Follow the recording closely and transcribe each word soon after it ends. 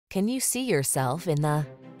Can you see yourself in the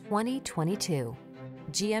 2022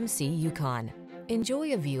 GMC Yukon?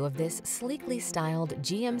 Enjoy a view of this sleekly styled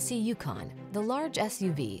GMC Yukon, the large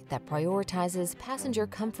SUV that prioritizes passenger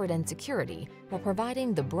comfort and security while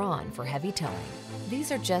providing the brawn for heavy towing.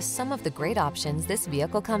 These are just some of the great options this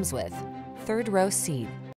vehicle comes with: third row seat,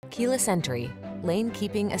 keyless entry, lane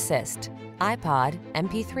keeping assist, iPod,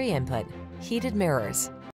 MP3 input, heated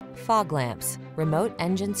mirrors, fog lamps, remote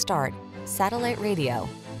engine start, satellite radio,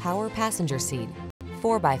 power passenger seat,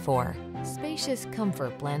 4x4. Spacious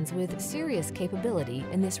comfort blends with serious capability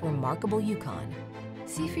in this remarkable Yukon.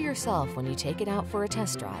 See for yourself when you take it out for a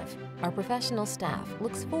test drive. Our professional staff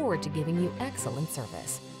looks forward to giving you excellent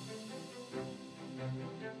service.